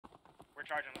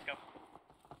charging. Let's go.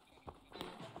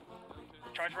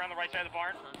 Charge around the right side of the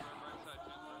barn.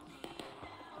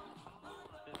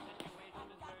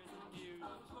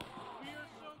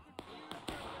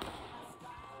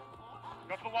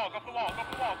 Go for the wall, go for the wall, go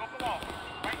for the wall, go for the wall.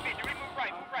 Right feet, everybody move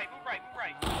right, move right, move right, move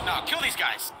right. No, kill these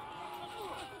guys.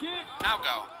 Now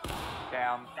go.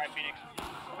 Down. Right, Phoenix.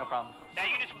 No problem. Now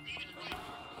you just...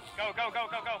 Go, go, go,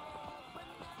 go, go.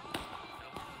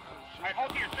 Alright,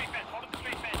 hold here, straight fence, hold at the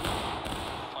straight fence.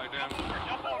 Slide down.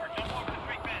 Jump over the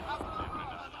straight fence.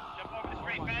 Jump over the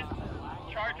straight fence.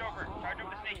 Charge over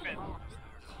the snake fence.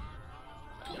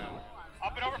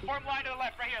 Up and over, form line to the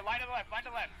left, right here, line to the left, line to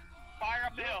the left. Fire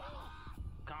up the hill.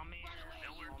 Come here.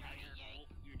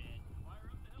 You're dead.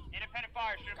 Independent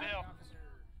fire, shoot up the hill.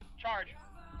 Charge.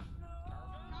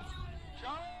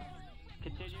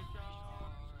 Continue charge.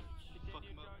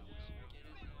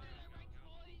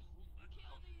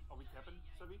 Are we capping,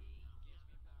 Sebi?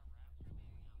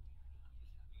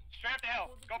 Straight up the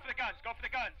hill. Go for the guns, go for the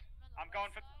guns. I'm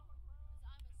going for...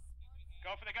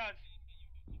 Go for the guns.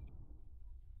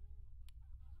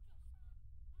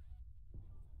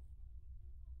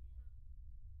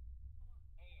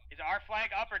 Is our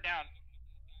flag up or down?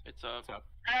 It's up. Spread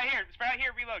out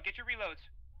here, reload. Get your reloads.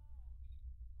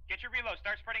 Get your reloads,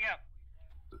 start spreading out.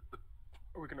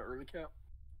 Are we gonna early cap?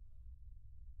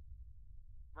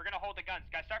 We're gonna hold the guns.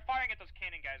 Guys, start firing at those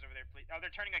cannon guys over there, please. Oh,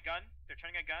 they're turning a gun? They're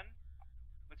turning a gun?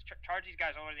 Let's charge these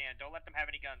guys all the way to the end. Don't let them have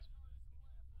any guns.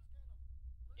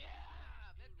 Yeah,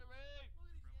 victory!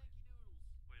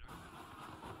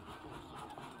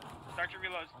 Start your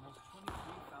reloads.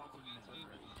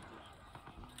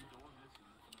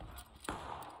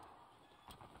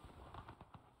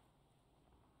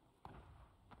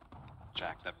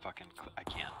 Jack, that fucking... I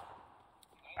can't.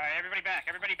 Alright, everybody back.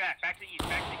 Everybody back. Back to the east.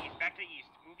 Back to the east. Back to the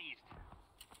east. Move east.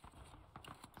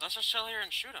 Let's just chill here and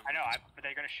shoot him. I know, but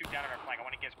they're gonna shoot down at our flag. I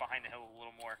want to get us behind the hill a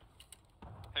little more.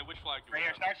 Hey, which flag do we Right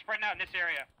here. have? Start spreading out in this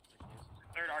area.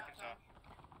 3rd Arkansas.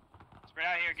 Spread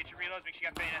out here. Get your reloads. Make sure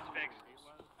you got bayonets fixed.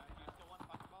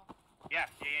 Yeah.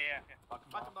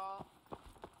 Fucking ball.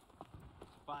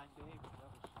 Fine, Dave.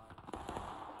 That was fine.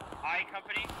 I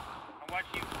company. I want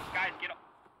you guys get up.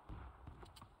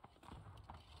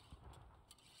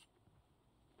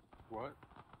 What?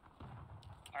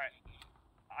 Alright.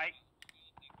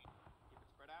 Keep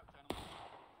it spread out, gentlemen.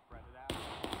 Spread it out.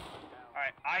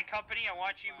 Alright, I company, I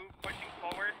want you pushing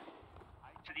forward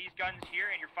to these guns here,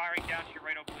 and you're firing down to your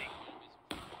right oblique.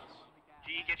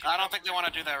 G, get your... I don't think they want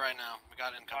to do that right now. We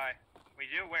got incoming. Why? We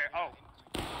do? Where? Oh.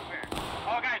 Where?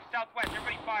 Oh, guys, southwest.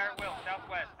 Everybody fire at will.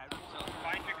 Southwest.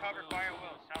 Find your cover, fire at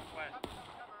will. Southwest.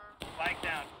 Flag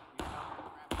down.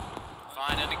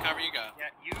 Find any cover you got.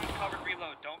 Yeah, use covered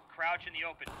reload. Don't crouch in the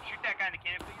open. Shoot that guy in the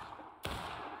cannon, please.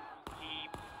 He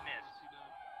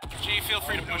missed. G, feel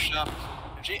free to push up.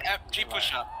 G, push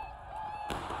up.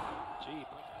 Gee.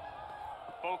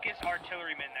 Focus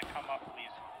artillerymen that come up,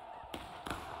 please.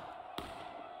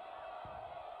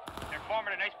 They're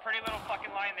forming a nice, pretty little fucking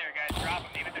line there, guys. Drop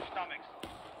them, even their stomachs.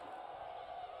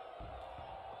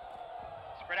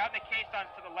 Spread out in the caissons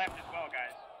to the left as well,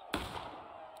 guys.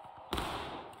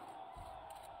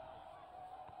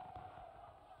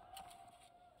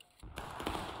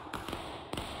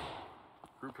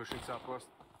 Group pushing southwest.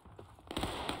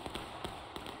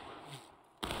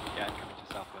 Yeah, coming to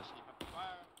southwest.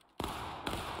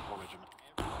 Full regiment.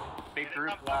 Big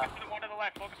group Focus left. to the one to the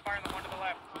left. Focus fire on the one to the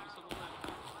left. Pull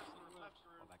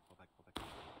back.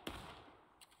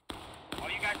 All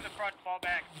you guys in the front, fall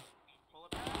back.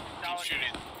 Keep shooting.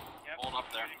 Yep. Hold up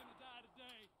there.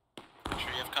 Make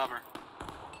sure you have cover.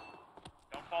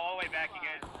 Don't fall all the way back, you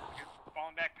guys. You're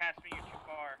falling back past me, you're too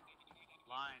far.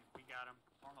 Line, we got him.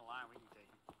 Form a line, we can take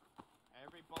him.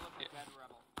 Every bullet for dead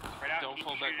rebel. Spread out, Don't keep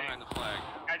fall back shooting. behind the flag.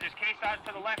 Guys, there's caissons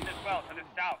to the left as well, to the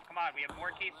south. Come on, we have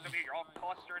more cases over here. You're all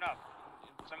clustering up.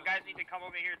 Some guys need to come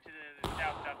over here to the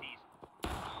south, southeast.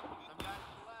 Some guys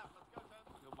to the left. Let's go, Ted.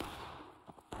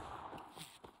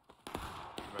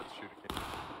 I'm about to shoot a kid.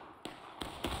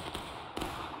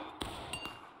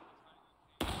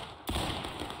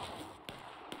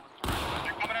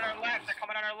 They're coming on our left. They're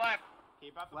coming on our left.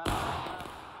 Keep up.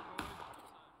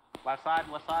 Left side,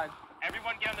 left side.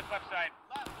 Everyone get on this left side.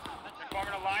 They're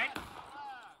forming a line.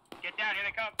 Get down, here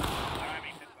they come. I don't have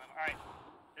any system. Alright.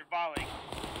 They're volleying.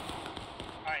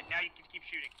 Alright, now you can keep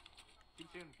shooting.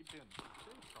 Keep shooting. If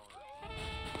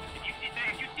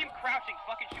you see them crouching,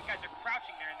 fucking shoot, guys. They're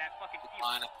crouching there in that fucking field.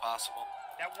 Line if possible.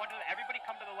 That one to the, everybody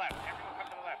come to the left. Everyone come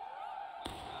to the left.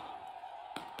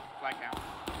 Flag down.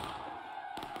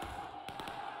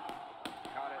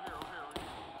 Got it. You're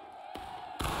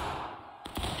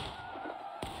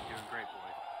doing great,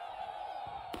 boy.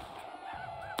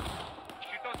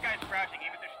 those guys crouching,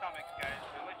 even their stomachs, guys.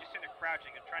 They're like just sitting there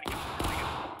crouching and trying to get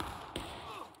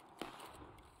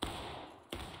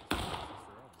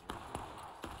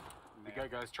We got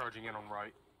guys charging in on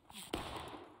right.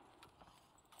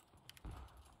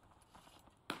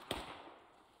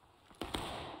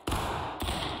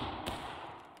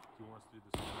 Who wants to do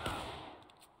this?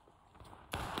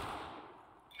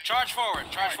 Charge forward.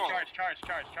 Charge forward. Charge.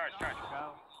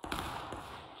 Go.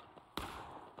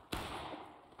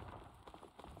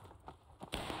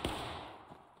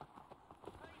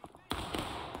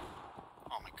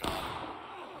 Oh my god.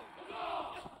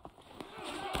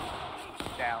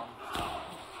 Down.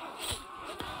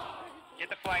 Get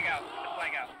the flag out.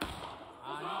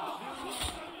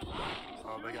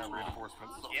 Oh, they got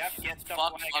reinforcements. Yep, get the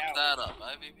Fuck flag out. that up,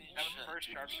 IVB. That was the first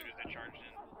sharpshooters that charged in.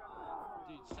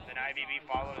 Then IVB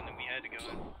followed, and then we had to go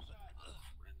in.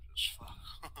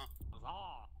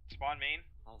 Spawn main.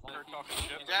 They're talking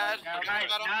shit. Dad, No, guys,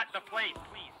 not the plate,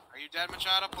 please. are you dead,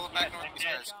 Machado? Pull it back Yes, I'm northeast,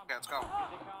 dead. guys. Okay, let's go.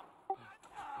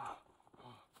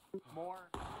 More.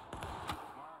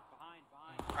 Behind.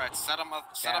 Alright, set up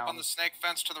on the snake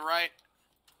fence to the right.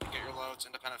 Get your loads,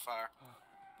 independent fire.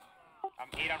 I'm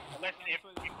 8 on. Listen, if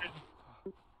there's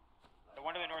the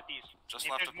one to the northeast. Just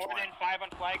if left there's of more point. than 5 on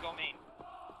flag, go main.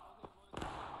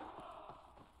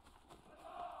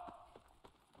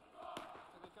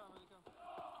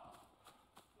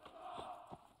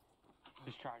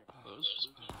 Just try it.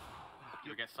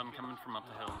 We got some coming from up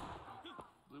the hill.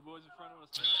 Blue boys in front of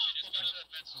us.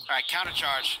 Alright, counter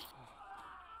charge.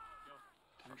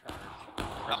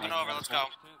 Up and over, let's go.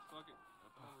 Fuck it.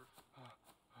 Up and over.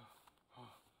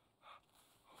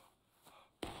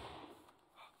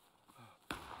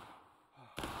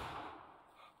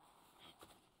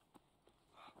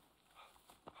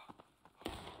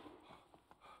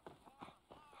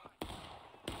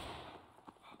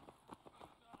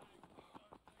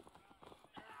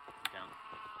 Down.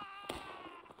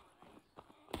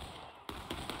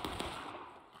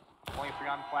 Only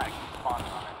forgotten flag. Spawn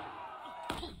on it.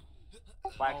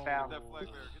 Flag's down. Get that flag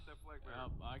bearer. Get that flag bearer.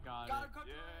 Yep, I got it.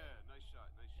 Yeah, nice shot.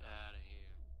 Out of here.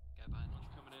 Guy behind us.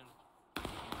 Coming in.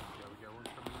 Yeah, we got one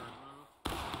coming in.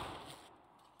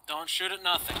 Don't shoot at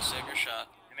nothing, save your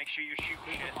shot. And make sure you shoot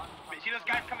shit. See those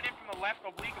guys coming in from the left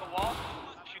oblique of the wall?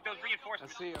 Shoot those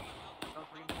reinforcements. see him. Those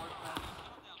reinforcements.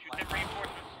 Shoot them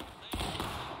reinforcements.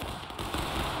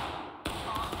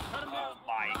 Oh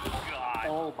my god.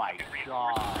 Oh my Fucking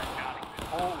god. reinforcements are not existent.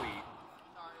 Holy.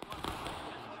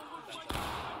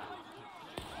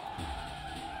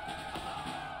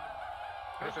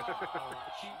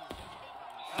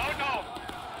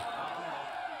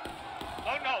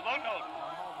 Low node! Low node!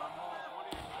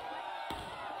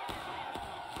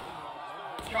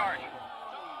 Charge!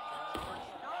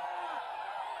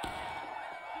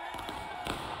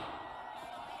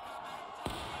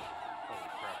 Holy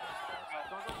crap, that's fast.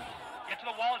 Get to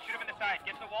the wall and shoot him in the side.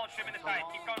 Get to the wall and shoot him in the side.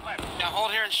 Keep going left. Now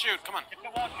hold here and shoot, come on. Get to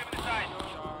the wall and shoot him in the side.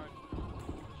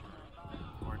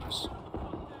 Gorgeous.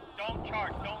 Don't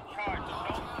charge. Hold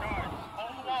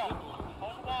the wall.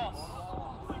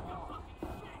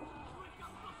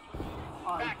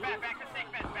 Back to the snake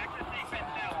fence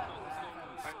now.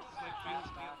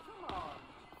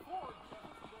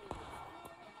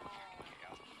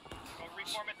 Go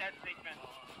reform at that snake fence.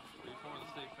 Reform the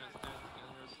state fence down. Get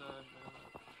on your side.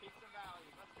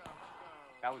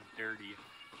 That was dirty.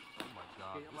 Oh my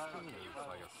god, this thing is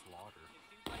like a slaughter.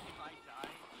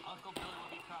 Uncle Billy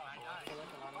will be proud.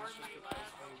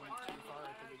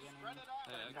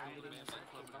 Hey, I can't believe man, like,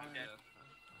 close my death.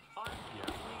 Yeah.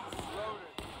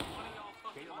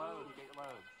 Get your loads.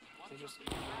 They just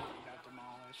got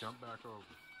demolished. Jump back over.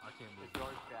 I can't move. It's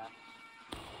yours, Jack.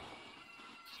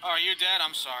 Oh, are you dead?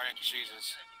 I'm sorry.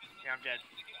 Jesus. Yeah, I'm dead.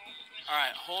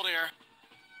 Alright, hold here.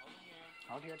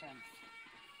 Hold your 10.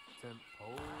 Tempo.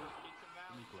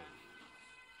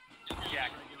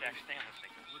 Jack, stay on the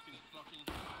snake fence.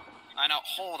 I know,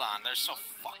 hold on. They're so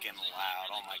fucking loud.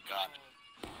 Oh my god.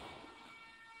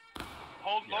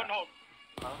 Hold, Yeah. hold.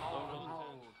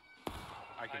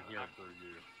 I can hear it through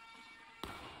you.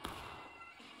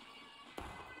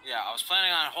 Yeah, I was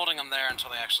planning on holding them there until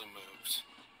they actually moved.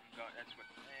 That's what,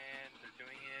 and they're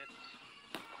doing it.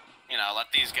 You know,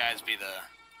 let these guys be the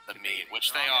meat,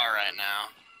 which they are right now.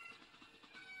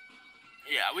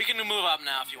 Yeah, we can move up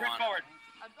now if you Sprint want. forward.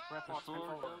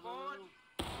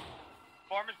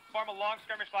 Form a long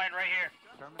skirmish line right here.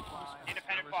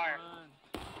 Independent fire.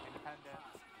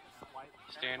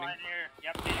 Standing. Line here.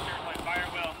 Yep, skirmish line. Fire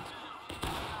will.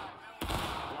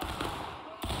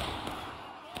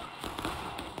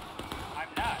 I'm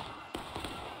not.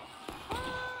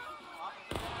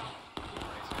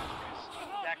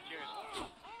 Jack, cheers.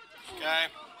 Okay.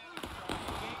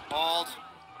 Hold.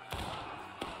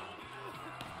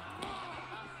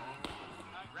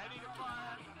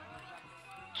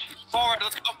 Forward,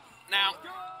 let's go. Now.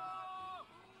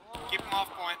 Keep him off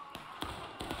point.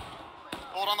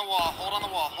 Hold on the wall, hold on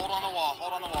the wall, hold on the wall,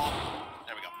 hold on the wall.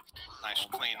 There we go. Nice,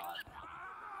 clean.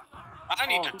 I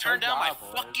need to turn down my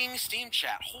fucking Steam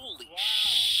chat. Holy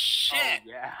shit. Oh,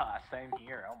 yeah, same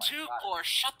here. Oh my II god. Corp,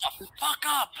 shut the fuck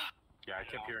up. Yeah, I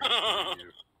kept hearing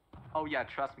you. Oh yeah,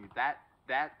 trust me, that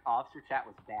officer chat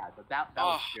was bad, but that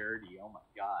was dirty. Oh my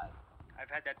god. I've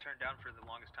had that turned down for the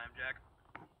longest time, Jack.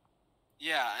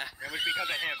 Yeah. It was because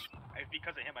of him. It was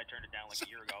because of him I turned it down like a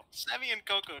year ago. Sammy and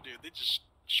Coco, dude, they just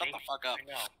shut the fuck up. I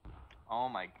know. Oh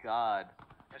my god.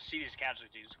 Let's see these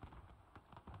casualties.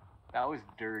 That was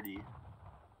dirty.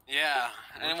 Yeah.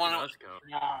 Anyone? Let's go.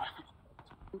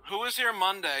 Who was here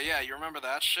Monday? Yeah, you remember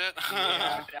that shit?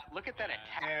 Yeah, look at that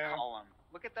attack column.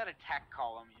 Look at that attack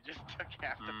column you just took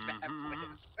half the map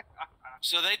with.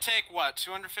 So they take what?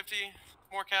 250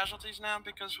 more casualties now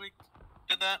because we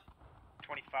did that?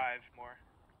 25 more.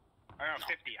 I don't know,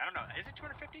 50. I don't know. Is it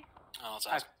 250? Oh, let's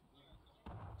ask.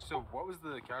 So what was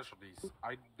the casualties?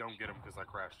 I don't get them because I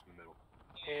crashed in the middle.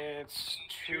 It's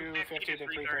 250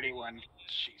 to 331.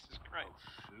 Jesus Christ.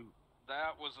 Oh shoot.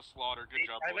 That was a slaughter. Good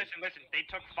job, boys. Listen. They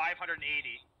took 580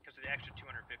 because of the extra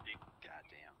 250. God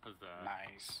damn.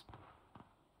 Nice.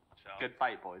 So. Good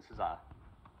fight, boys. Huzzah.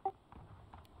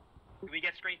 Can we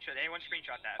get screenshot? Anyone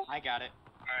screenshot that? I got it.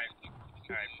 Alright.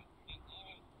 Alright.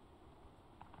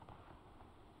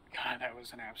 God, that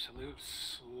was an absolute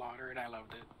slaughter, and I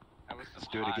loved it. That was Let's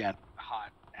do it again. Hot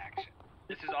action.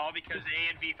 This is all because A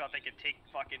and V thought they could take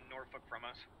fucking Norfolk from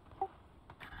us.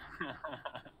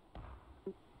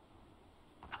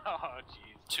 Oh,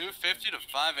 jeez. 250 to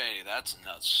 580. That's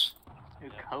nuts.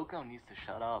 Dude, Coco needs to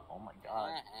shut up. Oh my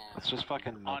god. It's just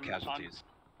fucking no casualties.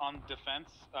 On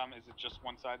defense, is it just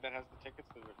one side that has the tickets,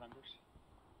 the defenders?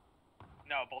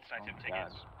 No, both sides have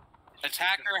tickets.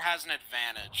 Attacker has an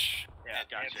advantage. Yeah,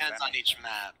 it gotcha. depends on each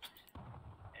map.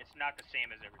 It's not the same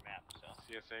as every map, so.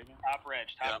 CSA again? Top Reg,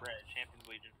 Yep. Hamptons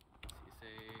Legion.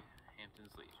 CSA,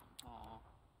 Hamptons Legion. Aw.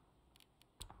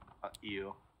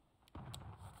 You.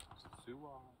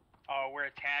 Oh,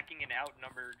 we're attacking an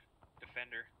outnumbered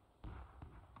defender.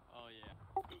 Oh, yeah.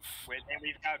 And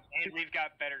we've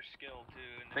got better skill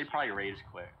too. In They this probably rage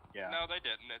quit. Yeah. No, they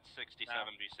didn't. It's 67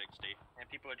 v 60. And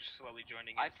people are just slowly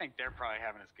joining I in. think they're probably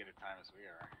having as good a time as we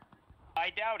are.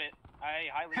 I doubt it.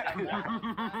 I highly doubt it.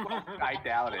 I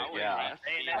doubt it, I'll yeah.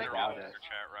 Hey, I They're doubt all in it. their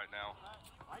chat right now.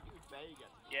 Why do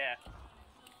Vegas? Yeah.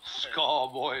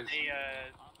 Skull, boys. They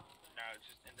no, it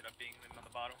just ended up being them on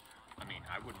the bottom. I mean,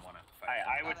 I wouldn't want to fight.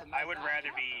 I would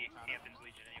rather be Hamptons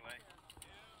Legion anyway.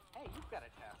 Hey, you've got a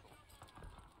tassel.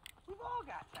 We've all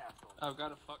got tassels. I've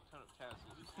got a fuck ton of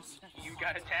tassels. You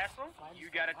got a tassel? You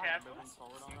got a tassel?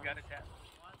 You got a tassel?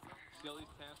 See all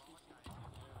these tassels?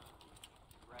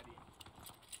 Ready.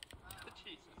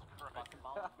 Jesus Christ.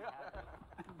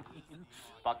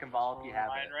 Fucking ball if you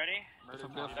have Ryan, it. ready?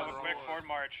 Double quick forward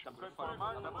march. Quick forward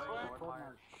march.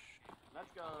 Let's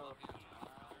go.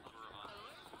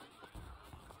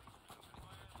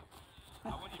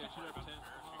 I want you to shoot up 10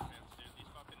 dude. These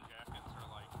fucking jackets are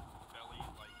like belly,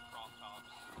 like crop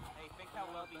tops. Hey, think how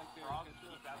well these frogs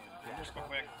keep out I'm just Real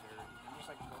going, quick. I'm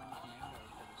just like going commando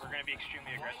for this. We're gonna be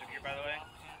extremely aggressive here, by the way.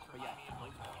 But yeah,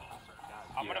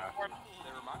 I'm gonna form.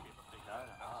 They remind me of a big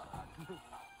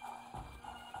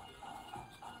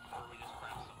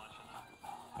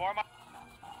Form up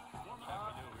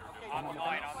Okay, on the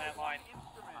line, on that line.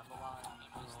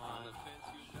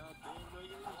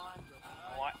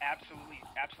 I want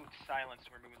absolute silence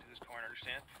when we're moving through this corner,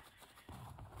 understand?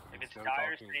 If it's So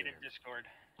dire, talking state in there. Discord.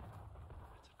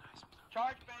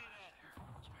 Charge bayonet.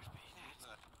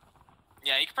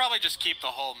 Yeah, you could probably just keep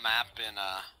the whole map in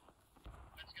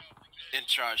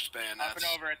charged Up bayonets. and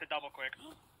over at the double quick.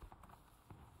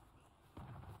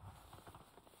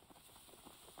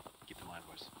 Keep in mind,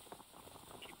 boys.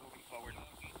 Keep moving forward.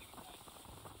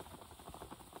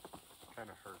 Kind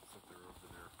of hurts that they're over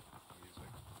there music.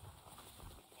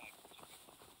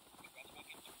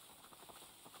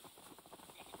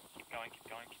 Keep going, keep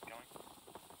going, keep going.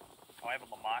 Oh, I have a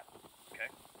Lamont. Okay.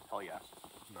 Hell yeah.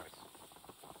 Nice.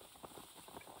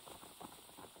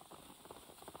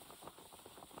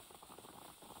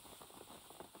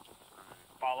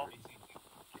 Follow.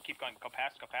 Keep going. Go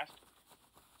past, go past.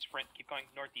 Sprint. Keep going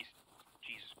northeast.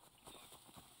 Jesus.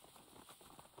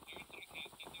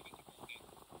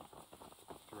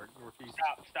 Direct northeast.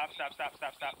 Stop.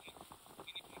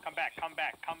 Come back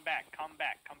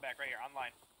right here,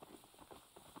 online.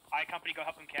 I company, go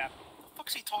help him cap. What the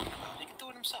fuck's he talking about? He can do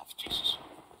it himself. Jesus.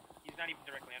 He's not even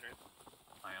directly under it.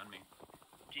 Eye on me.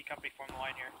 G company form the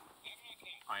line here.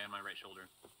 Eye on my right shoulder.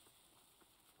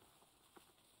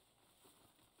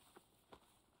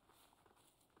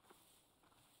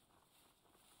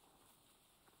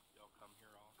 Y'all come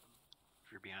here often.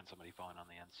 If you're behind somebody, falling on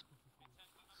the ends.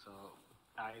 So,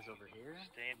 eyes over here.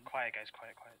 Stay in. Quiet, guys.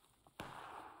 Quiet, quiet.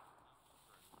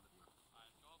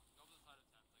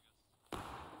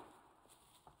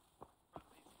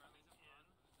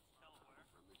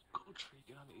 Go tree,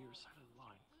 get on the other side of the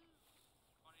line.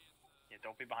 Yeah,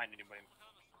 don't be behind anybody.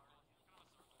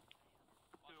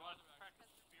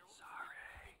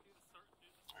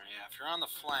 Yeah, if you're on the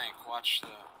flank, watch the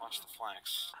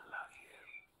flanks. I love you.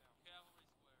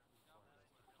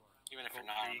 Even if you're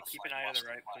not on the Keep flank, an eye to watch the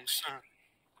right, please. flanks.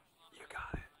 You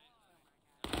got it.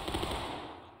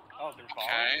 Oh, they're Okay.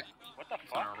 following? What the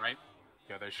It's on fuck? our right.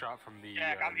 Yeah, they shot from the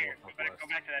Jack, I'm here. We better northwest. go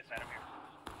back to that side. I'm here.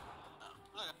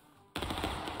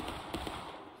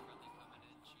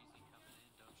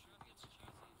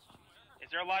 Is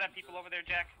there a lot of people over there,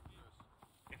 Jack?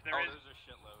 If there Oh, is. there's a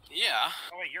shitload. Yeah,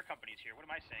 Oh wait, your company's here. What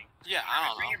am I saying? yeah, I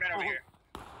don't Bring your men know. over here.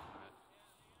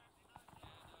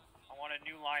 I want a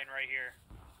new line right here.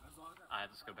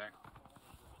 Let's go back.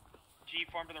 G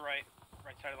form to the right.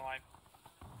 Right side of the line.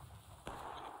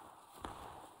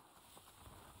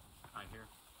 Eye here.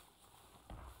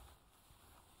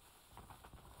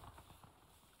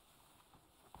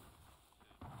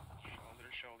 Shoulder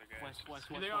to shoulder, guys.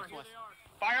 Here they are.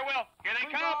 Fire Will! Here they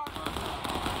come!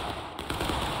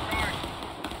 Guard!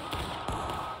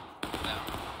 Yeah.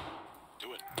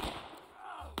 Do it.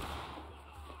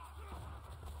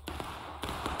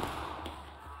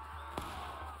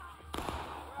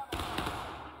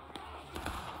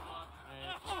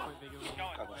 Keep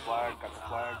going. Got the flag. Got the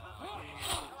flag.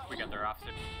 We got their officer.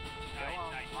 Nice,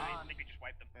 nice, nice. I think we just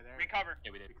wiped them. They're there. Recover.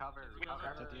 Yeah, we did. Recover.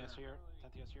 TNTS here.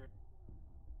 TNTS here.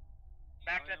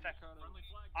 Back to that side.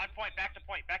 On point. Back to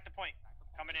point. Back to point.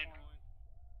 Coming in.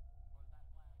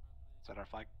 Is that our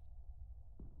flag?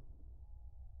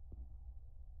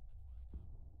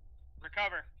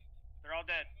 Recover. They're all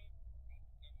dead.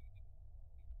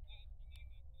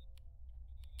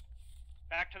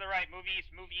 Back to the right. Move east.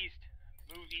 Move east.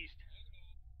 Move east.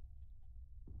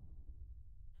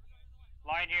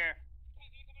 Line here.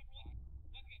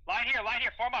 Line here. Line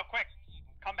here. Form up. Quick.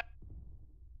 Come back.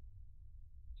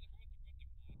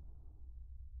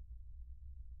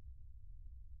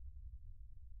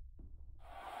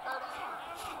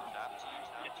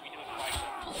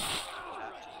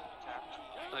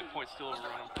 I think point's still over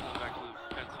on him. Pulling back to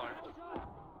the fence line.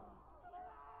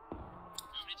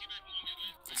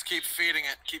 Let's keep feeding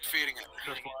it. Keep feeding it.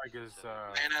 The flag is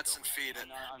Bayonets and feed it.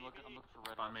 I'm looking for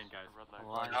red. On main, guys.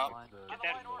 Line. Oh. Get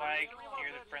that flag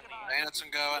near the friendly. Bayonets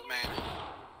and go at main.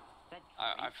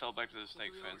 I fell back to the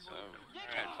snake fence, so I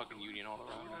had fucking Union all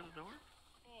around.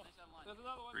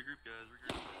 Regroup, guys.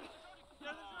 Regroup.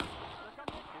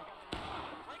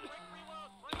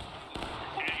 As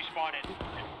soon as you spawn in,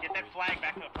 get that flag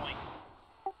back to the point.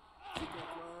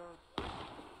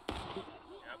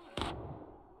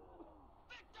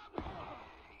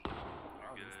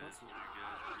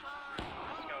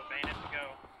 Let's go, bayonets,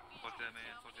 go. Fuck that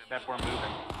man. Fuck that Step, we're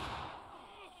moving.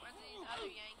 Where's these other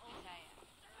Yankees at?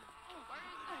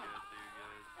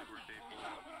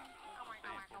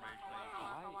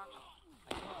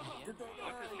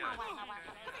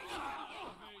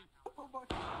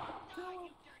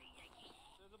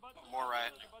 More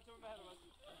right.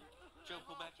 Joe,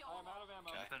 pull back. I'm out of ammo.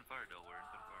 Okay. Pen fire, Delaware.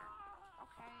 Pen fire.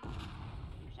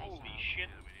 Okay. Holy shit.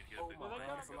 Yeah, we need to get a big one.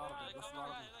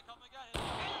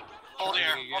 Hold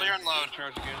here. Hold here and load.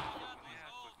 Charge again.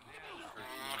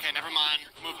 Okay, never mind.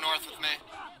 Move north with me.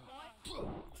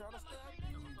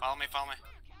 Follow me, follow me.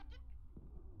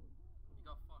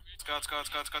 Let's go, let's go, let's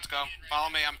go, let's go, let's go. Follow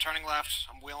me, I'm turning left.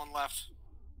 I'm wheeling left.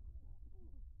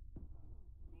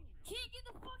 Can't get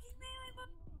the fucking melee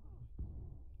button.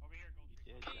 Over here, Gold.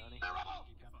 Yeah, Johnny.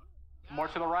 More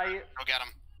to the right. Go get him.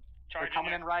 They're Charge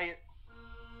coming in right.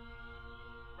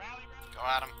 Rally, rally. Go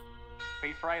at him.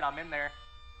 Face right. I'm in there.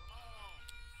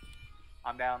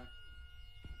 I'm down.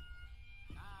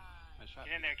 Nice shot.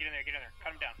 Get in there, get in there, get in there. Cut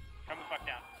him down. Cut him the fuck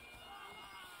down.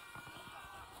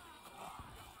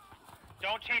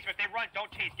 Don't chase, but if they run,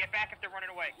 don't chase. Get back if they're running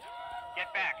away.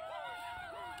 Get back.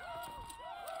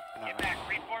 Get back.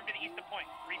 Reform to the east of point.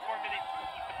 Reform to the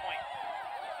east of point.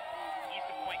 East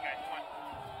of point, guys. Come on.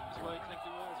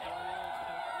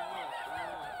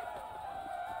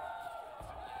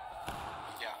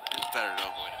 Yeah, it's better to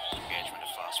avoid engagement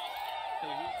if possible.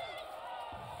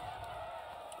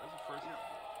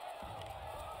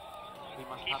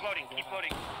 Keep loading, keep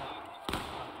loading.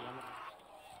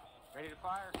 Ready to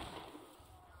fire.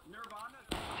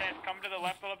 10th, come to the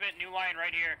left a little bit. New line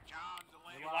right here.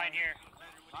 New line here.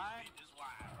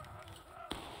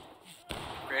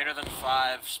 Greater than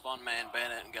 5, spawn main,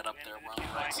 bayonet, and get up there. We're on the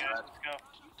New right line, guys. side. Let's go.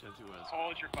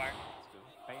 Hold your fire.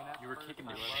 Bayonet. You were kicking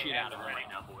the First. shit out of them right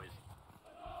now, boys.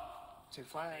 Two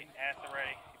flag. At the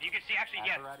ready. If you can see, actually,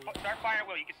 At yes. the ready. Start firing,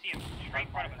 Will. You can see him straight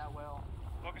in front of us. That will.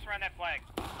 Focus around that flag.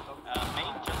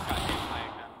 Main just got hit by a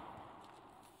gun.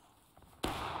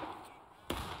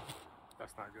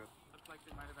 That's not good. Looks like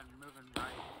they might have been moving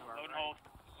right to our Load and right. hold.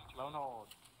 Lone hold.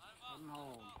 Load and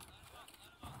hold.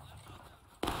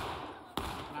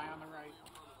 Keep an eye on the right.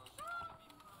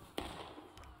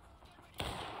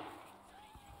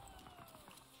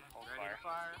 Hold Ready fire. to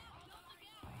fire.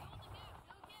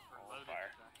 Hold fire.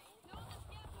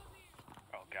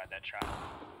 Oh god, that shot.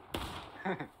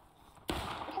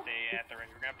 Stay at the ready.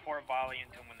 We're gonna pour a volley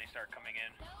into them when they start coming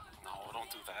in. No, don't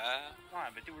do that. Come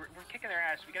on, but dude, we're kicking their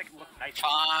ass. We gotta look nice.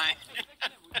 Fine.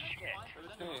 Shit.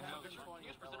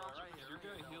 Your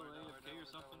guy heal AFK or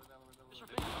something? Is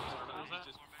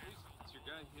your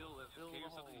guy heal AFK or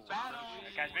something?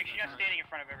 Guys, make sure you're not standing in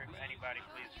front of anybody,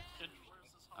 please.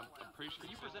 I'm pretty sure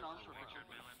you present arms for picture.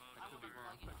 I could be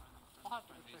wrong.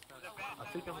 I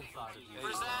think I'm inside of you.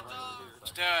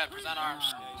 Let's do it. Present arms.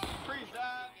 Freeze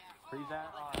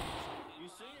that arm. You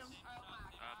see him?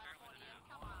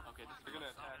 Okay, they're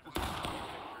gonna attack.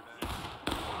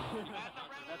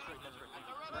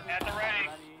 At the ready.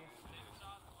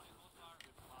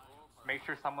 Make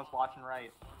sure someone's watching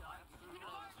right.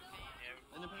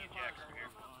 Yeah, Jacks over here.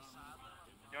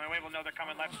 The only way we'll know they're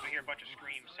coming left is we hear a bunch of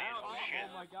screams saying, oh shit.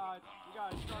 Oh my god, you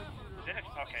guys, Is it?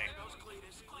 Okay.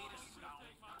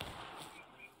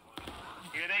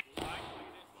 Here they.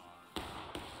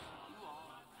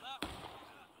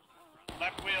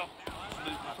 Left wheel.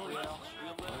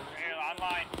 Here,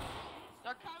 online.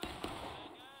 They're coming.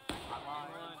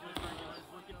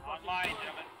 Online,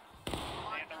 gentlemen.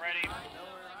 Stay at the ready.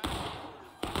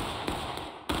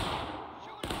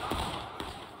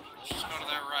 Just go to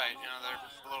their right. You know, they're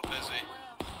a little busy.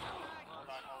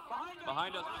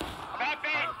 Behind us. About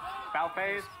face! Foul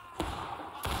phase.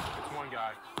 It's one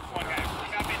guy. One guy.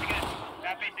 About face again.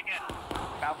 About face again.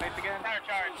 Foul phase again. Counter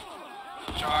charge.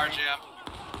 Charge, yeah.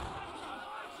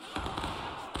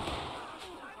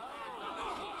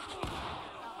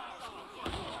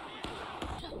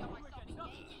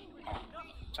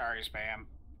 Sorry, spam.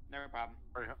 No problem.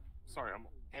 Sorry, I'm.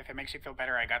 If it makes you feel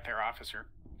better, I got their officer.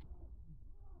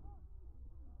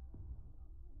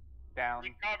 Down.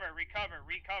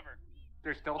 Recover.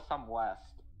 There's still some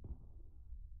west.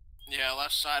 Yeah,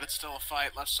 left side, it's still a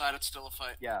fight. Left side, it's still a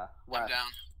fight. Yeah, west. I'm down.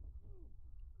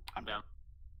 I'm down.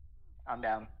 I'm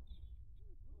down.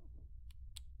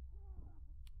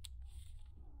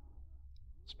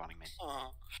 Spawning me.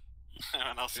 Oh.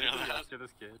 Anyone else hear Anybody that? else hear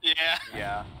this kid? Yeah.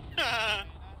 Yeah.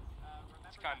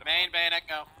 It's kind of Main bayonet,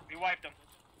 go. We wiped them.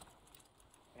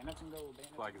 Bandits and go.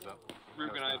 Bandits Flag and is go. up.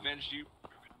 Ruben, I avenged you.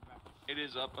 It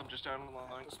is up. I'm just out on the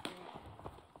line.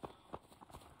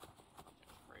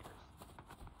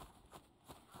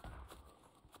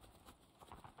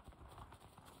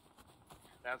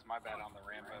 That's my bad on the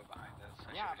Rambo behind us.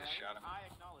 I Yeah, should've just shot him. I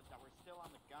acknowledge that we're still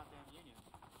on the goddamn Union.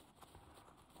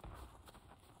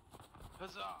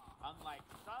 Huzzah! Unlike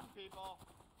some people.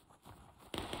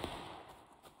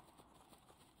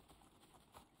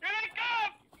 Here they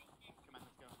come! Come on,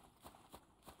 let's go.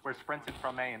 We're sprinting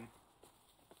from main.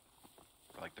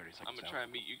 For like 30 seconds. I'm gonna try and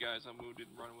meet you guys. I'm wounded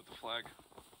and running with the flag.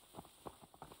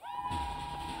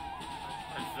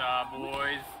 Huzzah,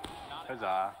 boys.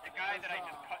 Huzzah. The guy that I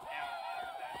just cut down.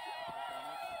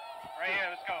 Right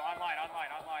here, let's go. Online.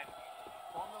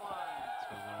 Form the line.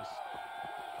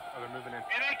 Oh, they're moving in.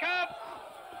 Here they come!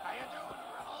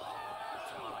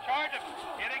 Charge them!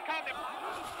 Here they come!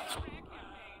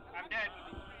 I'm dead.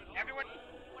 Everyone.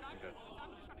 I'm dead.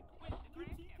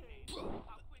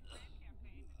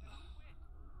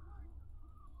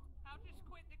 I'll just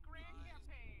quit the grant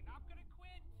campaign. I'm gonna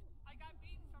quit. I got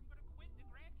beaten, so I'm gonna quit the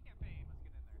grant campaign.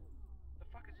 Let's get in there. The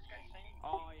fuck is this guy saying?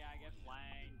 Oh yeah, get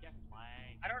flanked.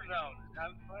 I don't know.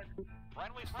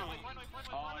 Friendly. Oh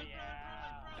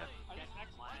yeah. Get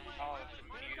flanked. Oh, some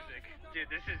music. Dude,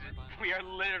 this is. We are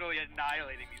literally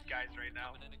annihilating these guys right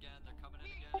now. Into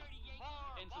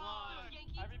line.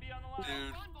 Everybody on the line.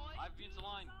 Dude, I've been to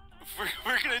line.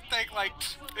 we're gonna take like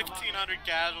 1,500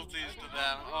 casualties to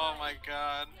them. Oh my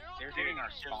god. They're hitting our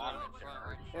spawn.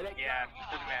 Yeah,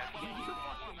 doesn't matter.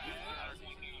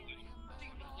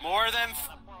 More than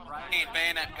 8,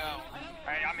 bayonet, go.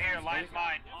 Alright, I'm here. Line's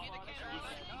mine.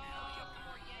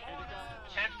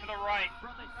 10th to the right.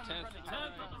 10th.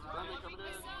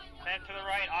 10th to the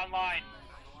right, online.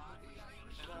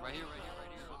 Right here.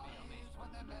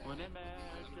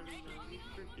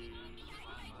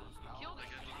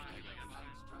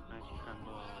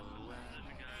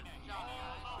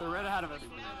 They're right ahead of us.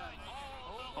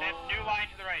 10th, new line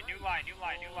to the right. New line.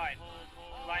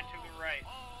 Line to the right.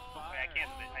 Wait, I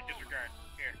canceled it. I disregard.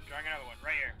 Here, drawing another one.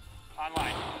 Right here.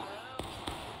 Online.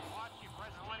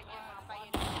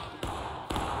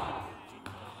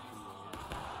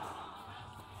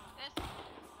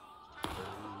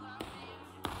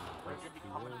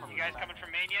 You guys coming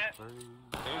from main yet?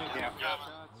 Yeah.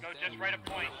 Go just right a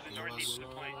point to the northeast of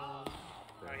the point. Oh,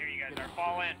 here you guys are.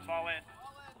 Fall in.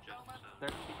 They're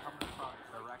gonna be coming from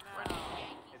direct south.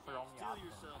 It's their only option.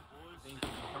 They could be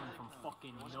coming from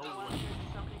fucking nowhere.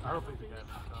 I don't think they got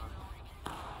any time.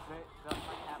 They might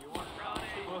have one.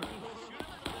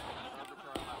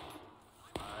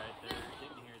 Alright, they're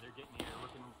getting here.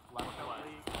 Looking left and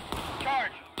right.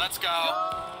 Charge! Let's go.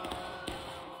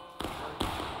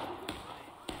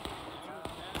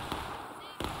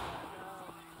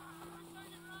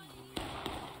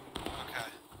 Okay.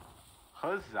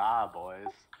 Huzzah, boys.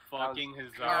 Fucking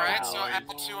huzzah. Alright, so boys. add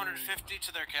 250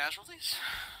 to their casualties.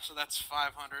 So that's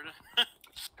 500.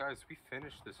 Guys, we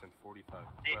finished this in 45.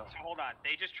 Well, So hold on.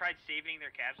 They just tried saving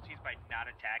their casualties by not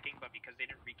attacking, but because they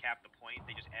didn't recap the point,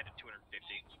 they just added 250.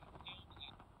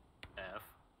 F.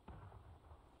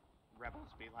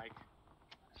 Rebels be like.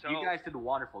 So, You guys did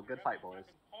wonderful. Good fight, boys.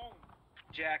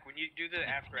 Jack, when you do the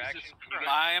after action, can you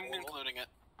get I am the total? including it.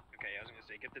 Okay, I was gonna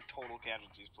say, get the total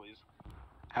casualties, please.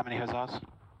 How many huzzahs?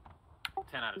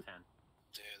 10 out of 10.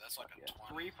 Dude, that's like a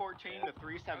 20. 314 to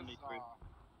 373.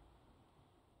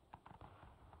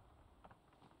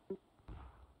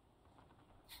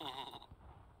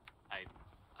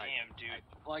 Damn, dude.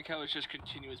 I like how it's just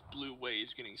continuous blue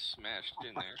waves getting smashed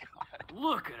in there.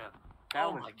 Look at him. That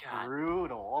Oh was my God.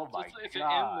 brutal. Oh my It's an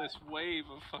god. endless wave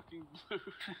of fucking blue.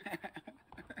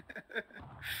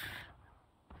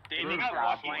 They Good got job,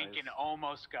 lucky. boys. Lincoln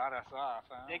almost got us off,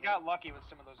 huh? They got lucky with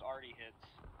some of those arty hits.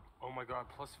 oh my god,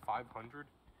 plus 500?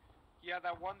 Yeah,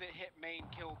 that one that hit Maine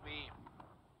killed me.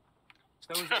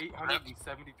 That was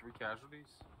 873 casualties?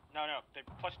 No, they're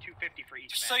plus 250 for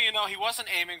each Just so match. you know, he wasn't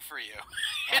aiming for you.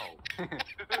 Oh.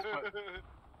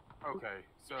 Okay,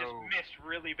 so... Just missed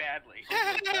really badly.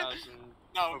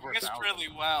 No, Over he missed 1,000. really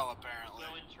well, apparently.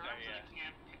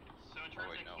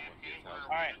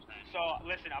 Alright, so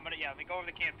listen, let me go over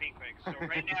the campaign quick. So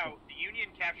right now, the Union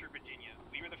captured Virginia.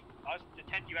 We were the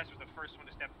 10th US was the first one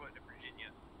to step foot into Virginia.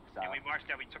 And we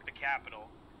marched out, we took the capital.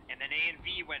 And then A and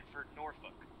V went for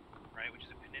Norfolk, right, which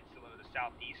is a peninsula to the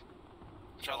southeast.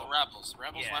 So the rebels. The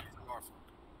rebels Yeah. went for Norfolk.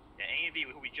 Yeah, A and V,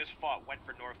 who we just fought, went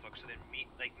for Norfolk. So then me,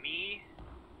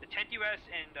 the 10th US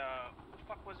and, what the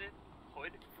fuck was it?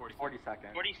 Hood?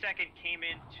 42nd. 42nd came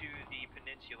into the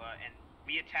peninsula, and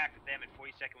we attacked them, and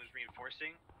 42nd was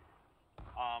reinforcing.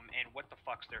 And what the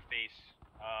fuck's their face?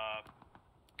 I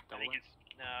think it's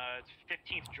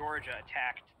 15th Georgia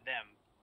attacked them,